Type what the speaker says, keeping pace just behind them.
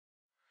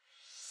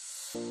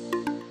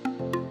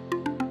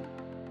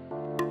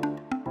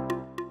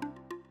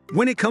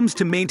When it comes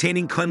to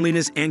maintaining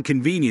cleanliness and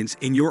convenience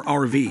in your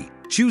RV,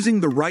 choosing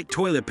the right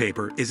toilet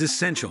paper is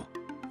essential.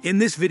 In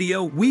this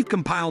video, we've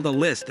compiled a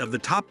list of the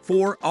top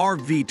 4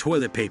 RV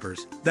toilet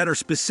papers that are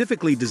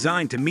specifically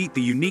designed to meet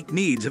the unique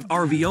needs of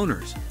RV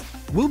owners.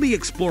 We'll be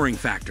exploring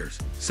factors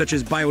such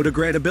as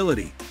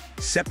biodegradability,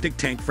 septic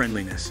tank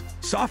friendliness,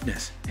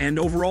 softness, and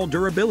overall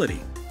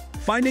durability.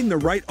 Finding the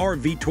right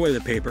RV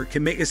toilet paper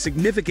can make a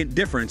significant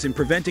difference in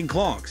preventing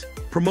clogs,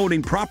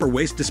 promoting proper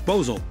waste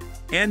disposal,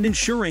 and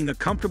ensuring a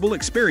comfortable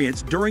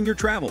experience during your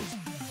travels.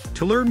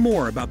 To learn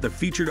more about the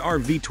featured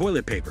RV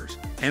toilet papers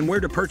and where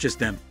to purchase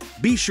them,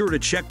 be sure to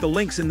check the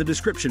links in the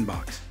description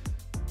box.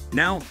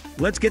 Now,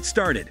 let's get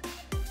started.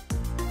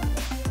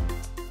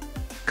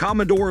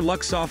 Commodore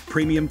Luxoft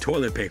Premium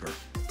Toilet Paper.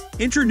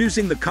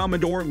 Introducing the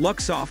Commodore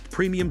Luxoft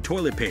Premium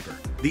Toilet Paper,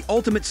 the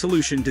ultimate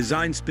solution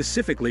designed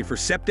specifically for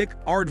septic,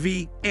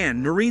 RV,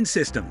 and marine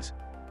systems.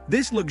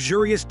 This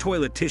luxurious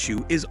toilet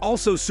tissue is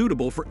also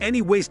suitable for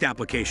any waste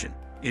application,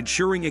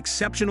 ensuring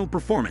exceptional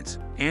performance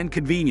and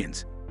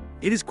convenience.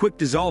 It is quick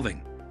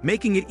dissolving,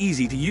 making it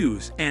easy to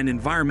use and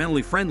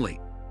environmentally friendly.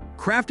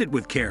 Crafted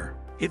with care,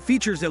 it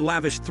features a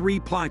lavish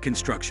 3-ply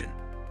construction.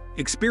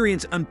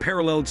 Experience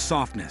unparalleled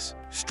softness,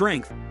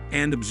 strength,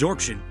 and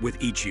absorption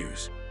with each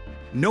use.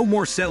 No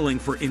more settling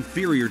for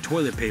inferior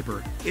toilet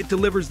paper, it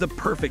delivers the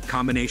perfect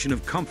combination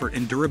of comfort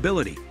and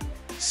durability.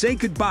 Say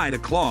goodbye to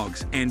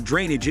clogs and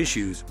drainage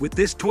issues with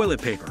this toilet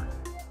paper.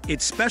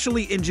 Its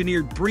specially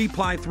engineered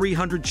 3-ply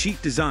 300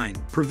 sheet design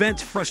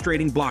prevents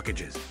frustrating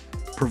blockages,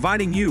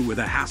 providing you with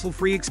a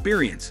hassle-free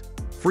experience.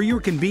 For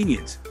your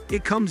convenience,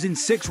 it comes in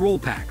 6 roll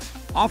packs,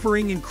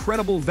 offering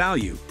incredible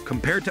value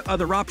compared to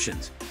other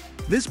options.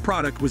 This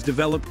product was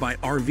developed by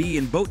RV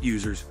and boat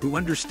users who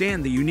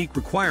understand the unique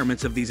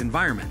requirements of these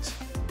environments.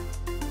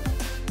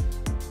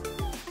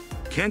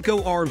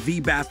 Canco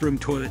RV Bathroom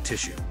Toilet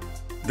Tissue.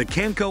 The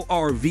Canco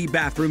RV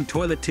Bathroom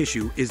Toilet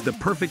Tissue is the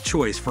perfect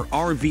choice for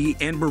RV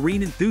and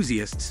marine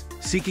enthusiasts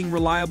seeking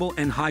reliable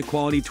and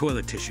high-quality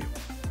toilet tissue.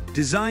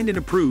 Designed and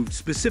approved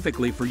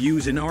specifically for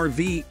use in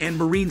RV and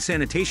marine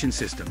sanitation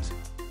systems,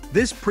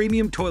 this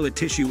premium toilet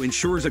tissue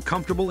ensures a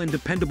comfortable and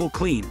dependable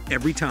clean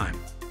every time.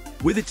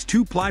 With its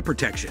 2-ply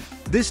protection,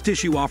 this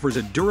tissue offers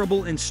a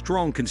durable and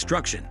strong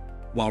construction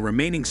while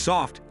remaining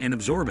soft and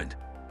absorbent.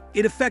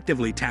 It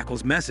effectively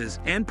tackles messes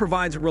and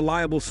provides a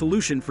reliable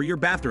solution for your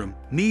bathroom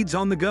needs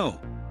on the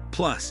go.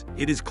 Plus,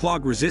 it is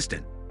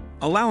clog-resistant,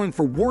 allowing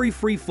for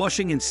worry-free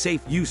flushing and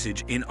safe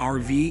usage in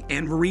RV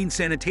and marine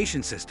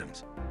sanitation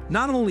systems.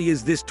 Not only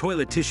is this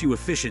toilet tissue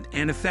efficient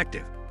and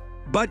effective,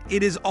 but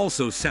it is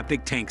also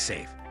septic tank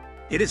safe.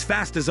 It is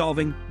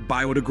fast-dissolving,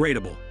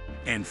 biodegradable,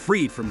 and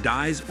freed from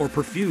dyes or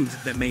perfumes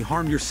that may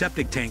harm your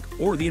septic tank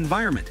or the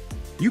environment.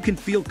 You can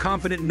feel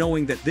confident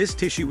knowing that this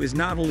tissue is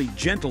not only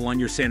gentle on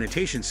your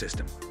sanitation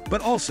system,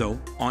 but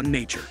also on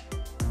nature.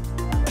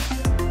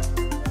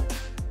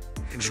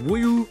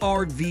 Xwiru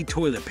RV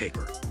Toilet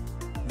Paper.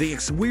 The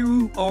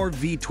Xwiru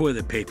RV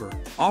Toilet Paper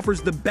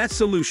offers the best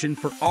solution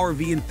for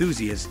RV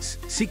enthusiasts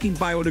seeking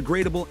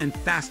biodegradable and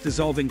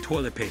fast-dissolving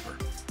toilet paper.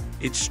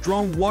 Its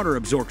strong water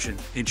absorption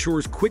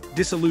ensures quick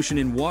dissolution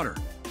in water,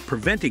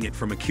 preventing it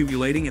from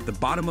accumulating at the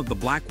bottom of the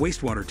black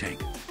wastewater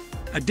tank.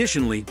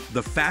 Additionally,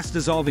 the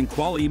fast-dissolving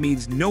quality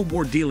means no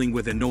more dealing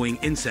with annoying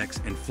insects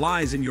and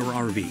flies in your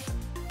RV.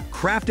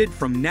 Crafted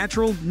from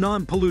natural,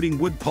 non-polluting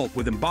wood pulp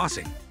with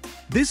embossing,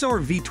 this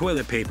RV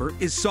toilet paper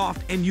is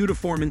soft and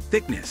uniform in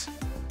thickness,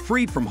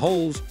 freed from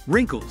holes,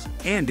 wrinkles,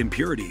 and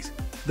impurities.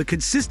 The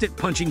consistent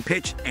punching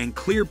pitch and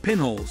clear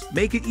pinholes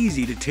make it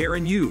easy to tear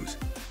and use.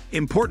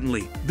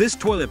 Importantly, this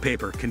toilet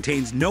paper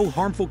contains no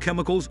harmful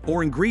chemicals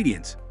or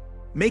ingredients,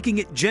 making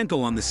it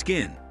gentle on the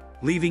skin,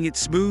 leaving it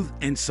smooth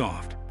and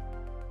soft.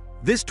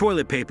 This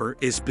toilet paper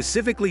is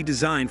specifically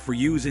designed for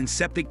use in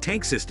septic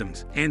tank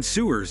systems and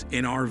sewers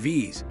in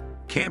RVs,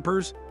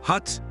 campers,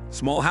 huts,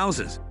 small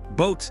houses,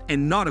 boats,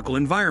 and nautical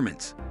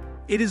environments.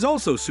 It is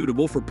also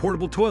suitable for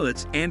portable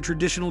toilets and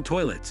traditional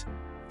toilets.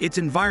 Its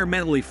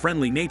environmentally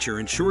friendly nature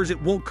ensures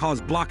it won't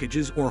cause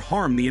blockages or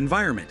harm the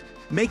environment,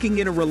 making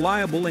it a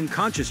reliable and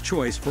conscious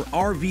choice for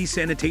RV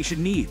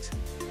sanitation needs.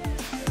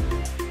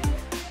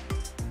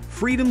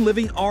 Freedom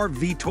Living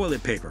RV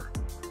Toilet Paper.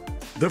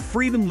 The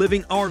Freedom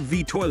Living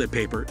RV Toilet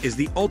Paper is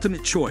the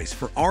ultimate choice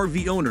for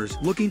RV owners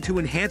looking to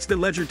enhance their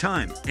leisure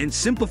time and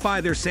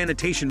simplify their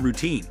sanitation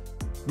routine.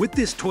 With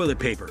this toilet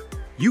paper,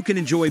 you can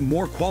enjoy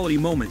more quality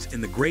moments in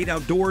the great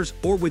outdoors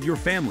or with your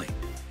family,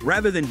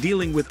 rather than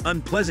dealing with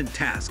unpleasant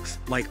tasks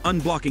like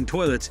unblocking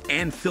toilets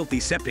and filthy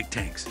septic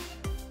tanks.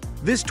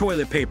 This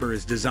toilet paper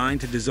is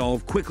designed to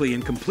dissolve quickly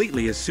and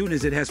completely as soon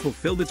as it has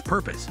fulfilled its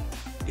purpose.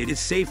 It is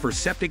safe for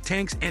septic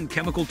tanks and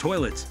chemical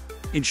toilets,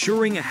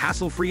 ensuring a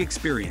hassle-free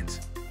experience.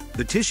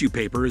 The tissue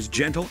paper is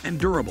gentle and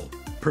durable,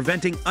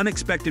 preventing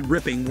unexpected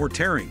ripping or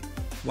tearing,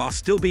 while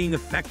still being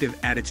effective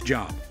at its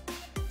job.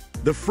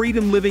 The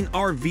Freedom Living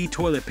RV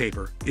Toilet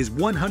Paper is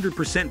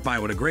 100%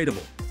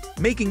 biodegradable,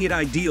 making it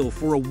ideal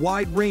for a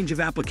wide range of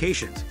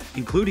applications,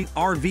 including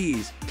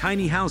RVs,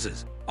 tiny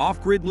houses,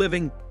 off-grid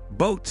living,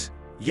 boats,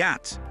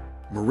 yachts,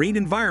 marine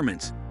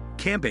environments,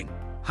 camping,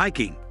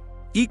 hiking,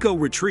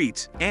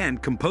 eco-retreats,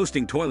 and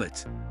composting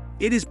toilets.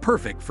 It is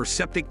perfect for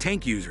septic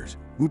tank users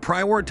who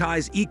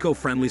prioritize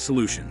eco-friendly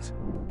solutions.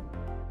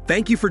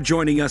 Thank you for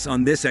joining us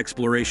on this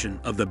exploration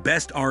of the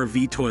best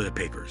RV toilet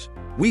papers.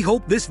 We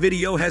hope this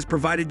video has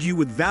provided you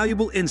with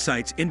valuable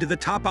insights into the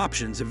top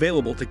options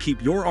available to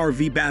keep your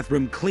RV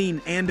bathroom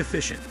clean and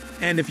efficient.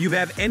 And if you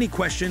have any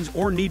questions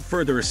or need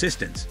further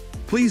assistance,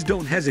 please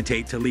don't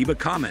hesitate to leave a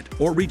comment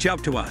or reach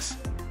out to us.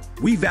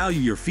 We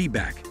value your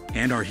feedback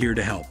and are here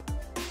to help.